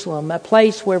Jerusalem, a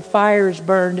place where fires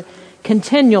burned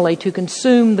continually to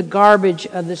consume the garbage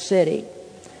of the city.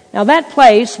 Now that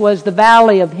place was the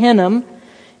Valley of Hinnom.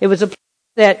 It was a place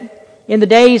that in the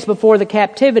days before the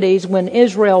captivities, when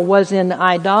Israel was in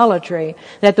idolatry,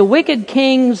 that the wicked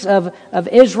kings of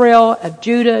Israel, of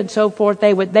Judah and so forth,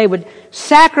 they would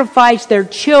sacrifice their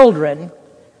children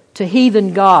to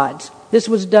heathen gods. This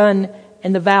was done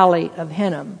in the Valley of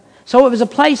Hinnom. So it was a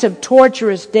place of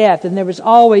torturous death, and there was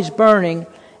always burning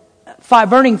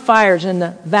fires in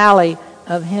the Valley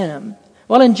of Hinnom.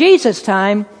 Well, in Jesus'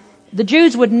 time, the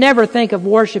Jews would never think of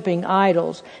worshiping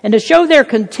idols. And to show their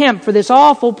contempt for this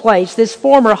awful place, this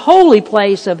former holy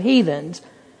place of heathens,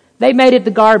 they made it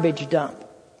the garbage dump.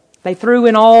 They threw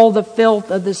in all the filth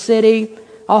of the city,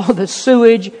 all the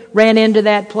sewage ran into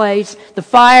that place. The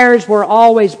fires were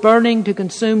always burning to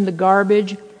consume the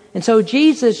garbage. And so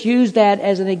Jesus used that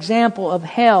as an example of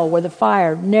hell where the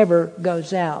fire never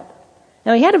goes out.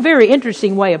 Now he had a very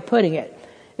interesting way of putting it.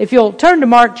 If you'll turn to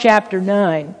Mark chapter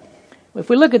 9, if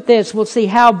we look at this, we'll see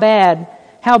how bad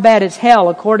is hell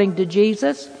according to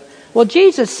Jesus. Well,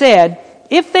 Jesus said,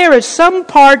 if there is some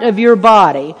part of your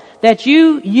body that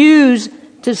you use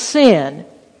to sin,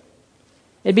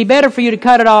 it'd be better for you to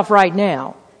cut it off right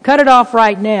now. Cut it off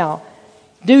right now.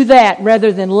 Do that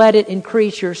rather than let it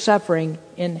increase your suffering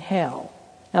in hell.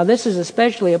 Now, this is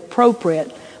especially appropriate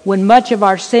when much of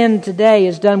our sin today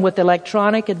is done with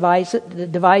electronic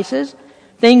devices,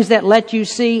 things that let you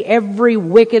see every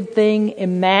wicked thing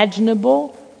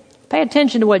imaginable. Pay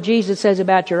attention to what Jesus says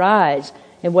about your eyes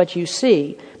and what you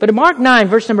see. But in Mark 9,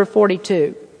 verse number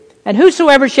 42, and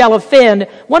whosoever shall offend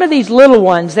one of these little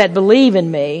ones that believe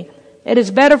in me, it is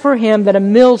better for him that a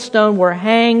millstone were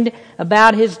hanged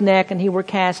about his neck and he were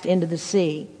cast into the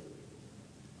sea.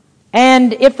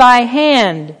 And if thy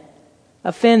hand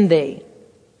offend thee,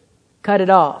 cut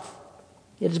it off.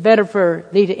 It is better for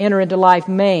thee to enter into life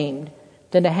maimed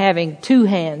than to having 2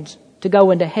 hands to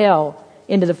go into hell,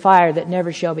 into the fire that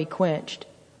never shall be quenched.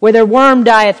 Where their worm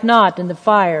dieth not, and the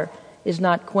fire is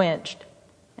not quenched.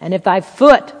 And if thy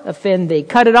foot offend thee,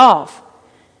 cut it off.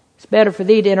 It's better for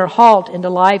thee to enter halt into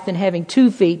life than having 2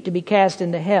 feet to be cast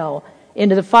into hell,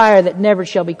 into the fire that never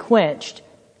shall be quenched,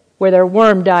 where their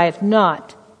worm dieth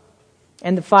not,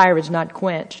 and the fire is not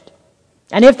quenched.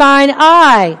 And if thine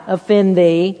eye offend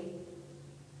thee,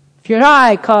 if your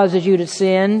eye causes you to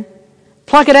sin,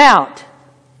 pluck it out.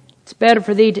 It's better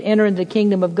for thee to enter into the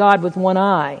kingdom of God with 1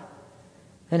 eye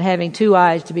than having 2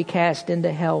 eyes to be cast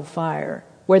into hell fire,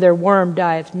 where their worm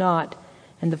dieth not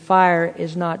and the fire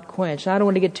is not quenched. I don't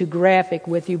want to get too graphic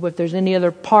with you, but if there's any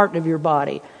other part of your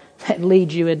body that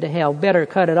leads you into hell, better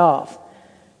cut it off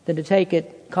than to take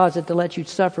it, cause it to let you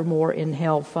suffer more in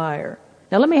hell fire.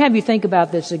 Now let me have you think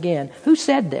about this again. Who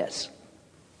said this?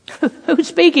 Who's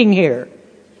speaking here?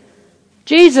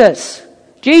 Jesus.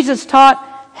 Jesus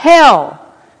taught hell.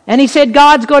 And He said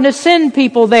God's going to send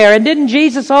people there. And didn't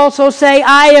Jesus also say,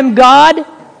 I am God?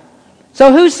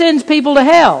 So who sends people to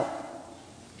hell?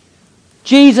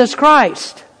 Jesus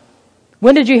Christ.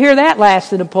 When did you hear that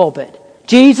last in a pulpit?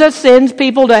 Jesus sends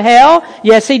people to hell?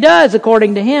 Yes, He does,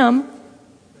 according to Him.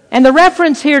 And the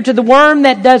reference here to the worm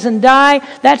that doesn't die,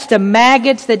 that's to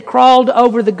maggots that crawled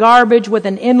over the garbage with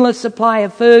an endless supply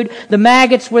of food. The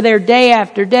maggots were there day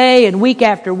after day and week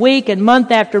after week and month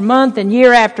after month and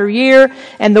year after year.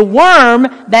 And the worm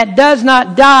that does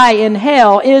not die in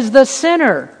hell is the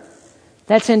sinner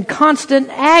that's in constant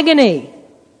agony.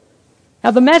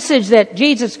 Now the message that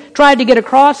Jesus tried to get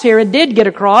across here and did get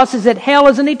across is that hell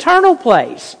is an eternal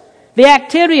place. The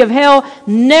activity of hell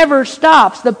never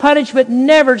stops. The punishment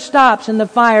never stops, and the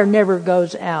fire never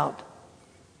goes out.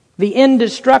 The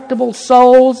indestructible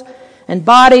souls and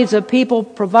bodies of people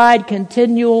provide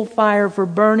continual fire for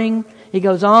burning. It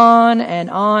goes on and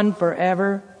on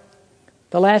forever.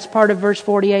 The last part of verse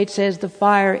 48 says the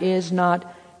fire is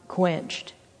not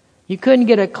quenched. You couldn't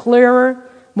get a clearer,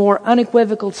 more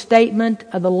unequivocal statement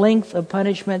of the length of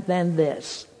punishment than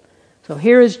this. So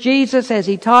here is Jesus as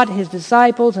He taught His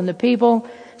disciples and the people,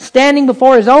 standing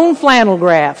before His own flannel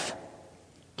graph,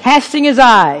 casting His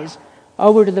eyes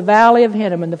over to the valley of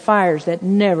Hinnom and the fires that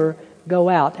never go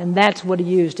out. And that's what He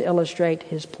used to illustrate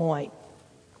His point.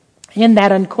 In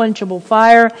that unquenchable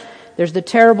fire, there's the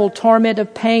terrible torment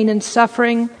of pain and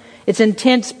suffering. It's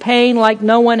intense pain like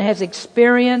no one has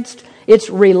experienced. It's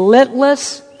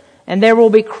relentless. And there will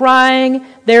be crying,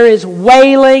 there is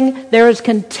wailing, there is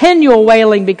continual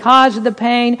wailing because of the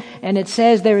pain, and it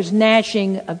says there is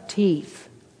gnashing of teeth.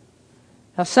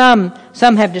 Now some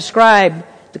have described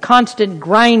the constant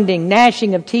grinding,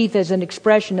 gnashing of teeth as an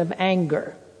expression of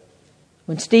anger.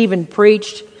 When Stephen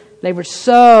preached, they were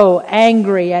so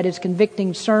angry at his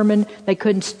convicting sermon, they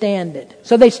couldn't stand it.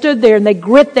 So they stood there and they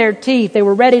grit their teeth, they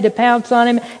were ready to pounce on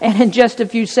him, and in just a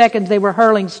few seconds they were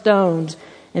hurling stones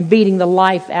and beating the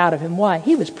life out of him. Why?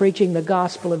 He was preaching the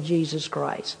gospel of Jesus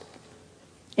Christ.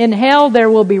 In hell there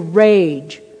will be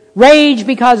rage. Rage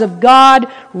because of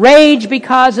God. Rage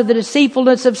because of the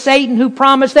deceitfulness of Satan, who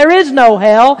promised there is no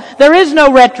hell. There is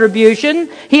no retribution.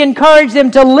 He encouraged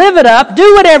them to live it up.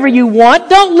 Do whatever you want.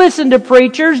 Don't listen to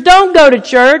preachers. Don't go to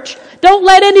church. Don't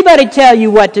let anybody tell you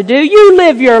what to do. You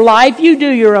live your life. You do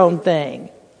your own thing.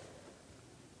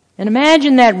 And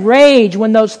imagine that rage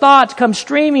when those thoughts come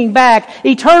streaming back,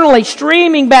 eternally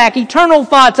streaming back, eternal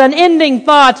thoughts, unending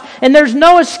thoughts, and there's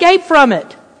no escape from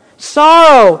it.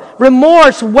 Sorrow,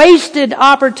 remorse, wasted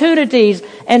opportunities,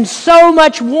 and so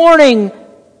much warning,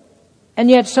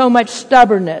 and yet so much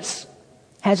stubbornness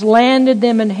has landed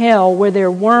them in hell where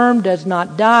their worm does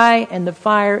not die and the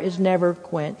fire is never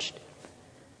quenched.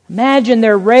 Imagine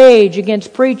their rage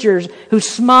against preachers who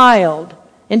smiled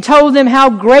and told them how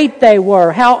great they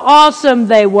were, how awesome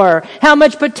they were, how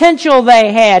much potential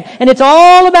they had, and it's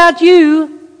all about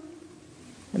you.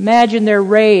 Imagine their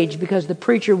rage because the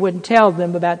preacher wouldn't tell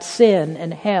them about sin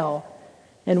and hell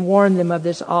and warn them of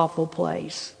this awful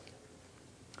place.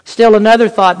 Still another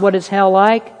thought, what is hell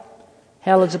like?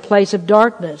 Hell is a place of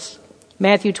darkness.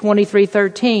 Matthew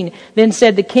 23:13. Then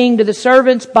said the king to the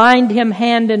servants, bind him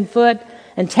hand and foot,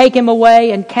 and take him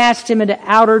away and cast him into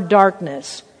outer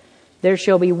darkness. There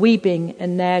shall be weeping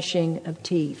and gnashing of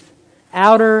teeth.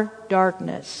 Outer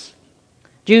darkness.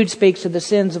 Jude speaks of the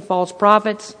sins of false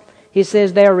prophets. He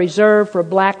says they are reserved for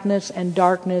blackness and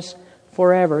darkness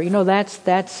forever. You know, that's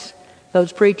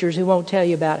those preachers who won't tell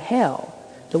you about hell.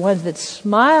 The ones that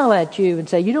smile at you and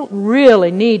say, you don't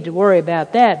really need to worry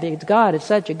about that because God is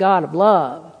such a God of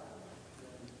love.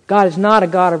 God is not a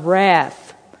God of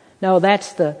wrath. No,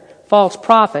 that's the false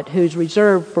prophet who's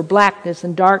reserved for blackness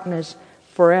and darkness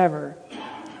forever.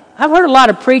 I've heard a lot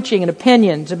of preaching and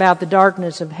opinions about the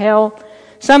darkness of hell.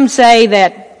 Some say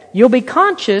that you'll be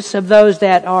conscious of those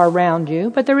that are around you,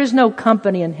 but there is no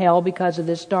company in hell because of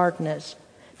this darkness.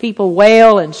 People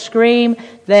wail and scream.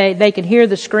 They can hear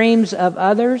the screams of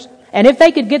others. And if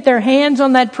they could get their hands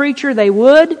on that preacher, they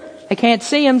would. They can't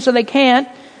see him, so they can't.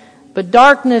 But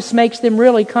darkness makes them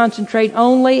really concentrate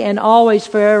only and always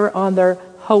forever on their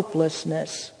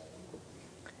hopelessness.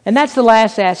 And that's the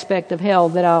last aspect of hell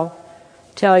that I'll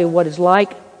tell you what it's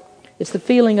like. It's the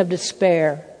feeling of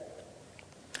despair.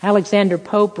 Alexander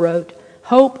Pope wrote,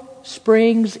 hope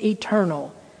springs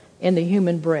eternal in the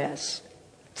human breast.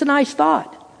 It's a nice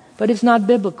thought, but it's not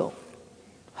biblical.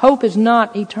 Hope is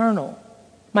not eternal.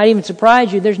 Might even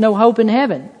surprise you, there's no hope in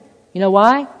heaven. You know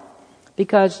why?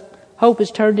 Because hope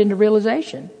is turned into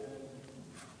realization.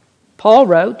 Paul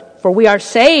wrote, For we are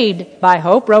saved by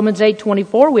hope. Romans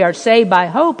 8:24, we are saved by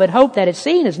hope, but hope that is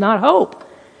seen is not hope.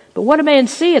 But what a man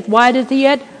seeth, why doth he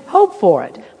yet hope for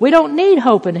it? We don't need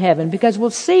hope in heaven because we'll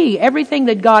see everything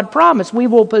that God promised. We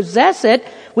will possess it.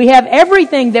 We have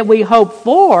everything that we hope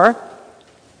for.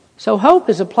 So hope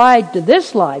is applied to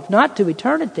this life, not to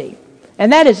eternity.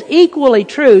 And that is equally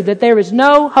true that there is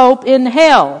no hope in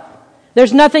hell.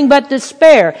 There's nothing but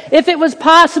despair. If it was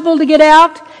possible to get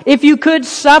out, if you could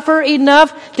suffer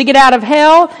enough to get out of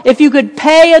hell, if you could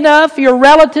pay enough, your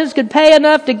relatives could pay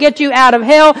enough to get you out of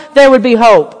hell, there would be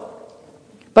hope.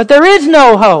 But there is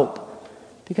no hope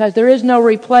because there is no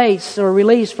replace or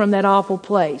release from that awful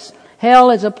place.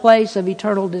 Hell is a place of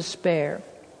eternal despair.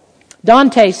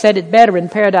 Dante said it better in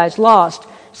Paradise Lost,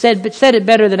 said it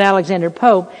better than Alexander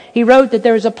Pope. He wrote that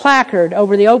there is a placard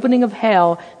over the opening of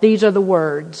hell. These are the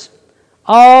words: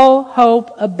 all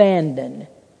hope abandon,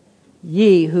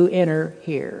 ye who enter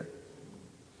here.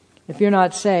 If you're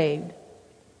not saved,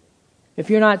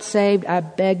 I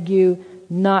beg you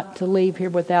not to leave here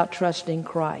without trusting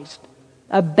Christ.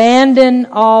 Abandon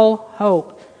all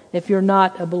hope if you're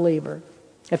not a believer.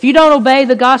 If you don't obey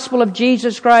the gospel of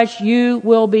Jesus Christ, you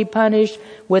will be punished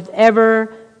with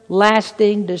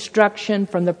everlasting destruction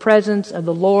from the presence of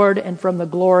the Lord and from the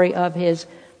glory of His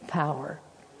power.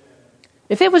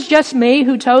 If it was just me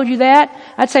who told you that,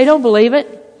 I'd say don't believe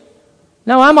it.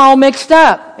 No, I'm all mixed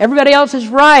up. Everybody else is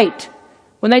right.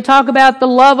 When they talk about the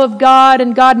love of God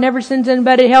and God never sends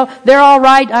anybody to hell, they're all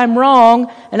right, I'm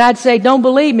wrong. And I'd say, don't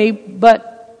believe me,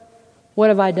 but what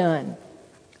have I done?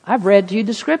 I've read to you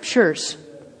the Scriptures.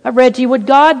 I've read to you what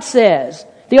God says.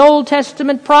 The Old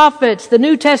Testament prophets, the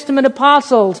New Testament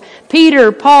apostles,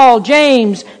 Peter, Paul,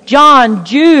 James, John,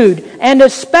 Jude, and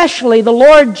especially the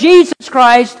Lord Jesus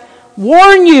Christ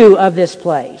warn you of this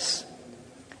place.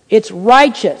 It's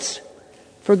righteous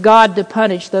for God to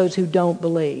punish those who don't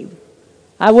believe.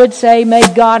 I would say, may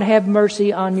God have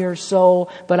mercy on your soul,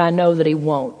 but I know that He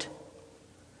won't.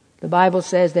 The Bible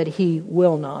says that He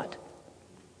will not.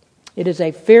 It is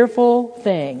a fearful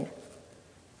thing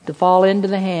to fall into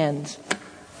the hands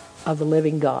of the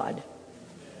living God.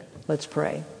 Let's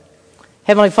pray.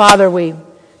 Heavenly Father, we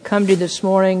come to you this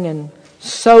morning in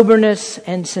soberness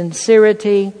and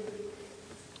sincerity,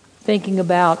 thinking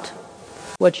about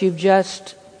what you've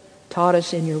just taught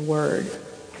us in your word.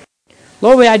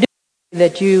 Lord, I do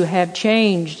that you have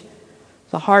changed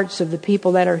the hearts of the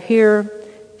people that are here.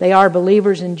 They are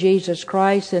believers in Jesus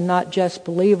Christ, and not just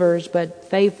believers, but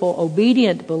faithful,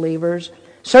 obedient believers,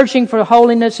 searching for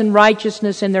holiness and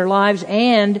righteousness in their lives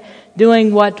and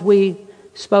doing what we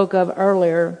spoke of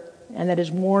earlier, and that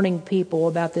is warning people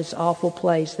about this awful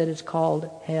place that is called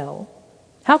hell.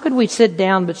 How could we sit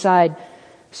down beside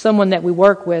someone that we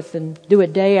work with and do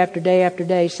it day after day after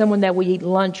day, someone that we eat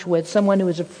lunch with, someone who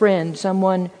is a friend,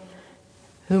 someone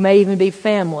who may even be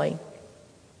family,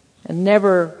 and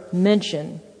never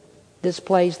mention this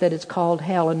place that is called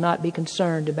hell and not be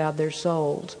concerned about their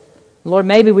souls? Lord,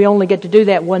 maybe we only get to do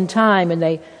that one time and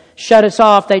they shut us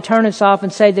off, they turn us off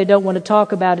and say they don't want to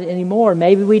talk about it anymore.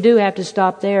 Maybe we do have to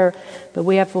stop there, but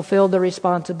we have fulfilled the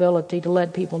responsibility to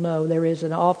let people know there is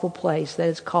an awful place that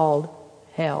is called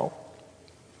hell.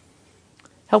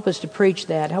 Help us to preach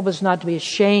that. Help us not to be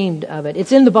ashamed of it.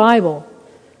 It's in the Bible.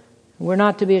 We're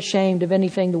not to be ashamed of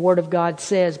anything the Word of God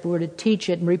says, but we're to teach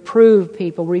it and reprove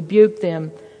people, rebuke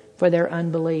them for their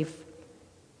unbelief.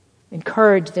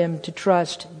 Encourage them to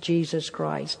trust Jesus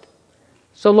Christ.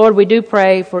 So, Lord, we do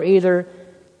pray for either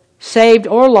saved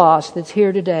or lost that's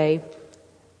here today,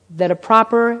 that a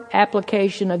proper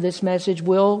application of this message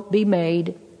will be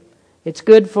made. It's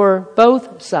good for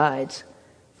both sides,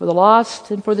 for the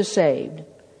lost and for the saved,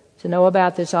 to know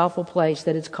about this awful place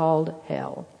that is called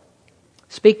hell.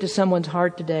 Speak to someone's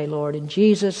heart today, Lord. In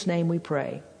Jesus' name we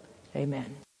pray.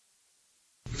 Amen.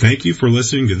 Thank you for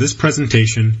listening to this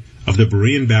presentation of the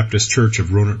Berean Baptist Church of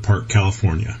Rohnert Park,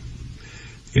 California.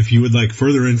 If you would like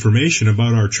further information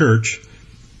about our church,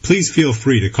 please feel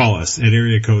free to call us at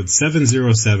area code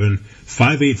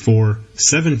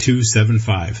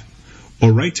 707-584-7275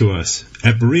 or write to us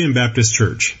at Berean Baptist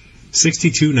Church,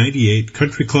 6298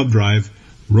 Country Club Drive,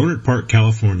 Rohnert Park,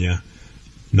 California,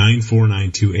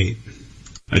 94928.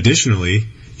 Additionally,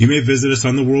 you may visit us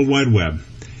on the World Wide Web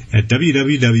at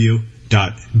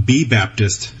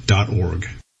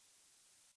www.bbaptist.org.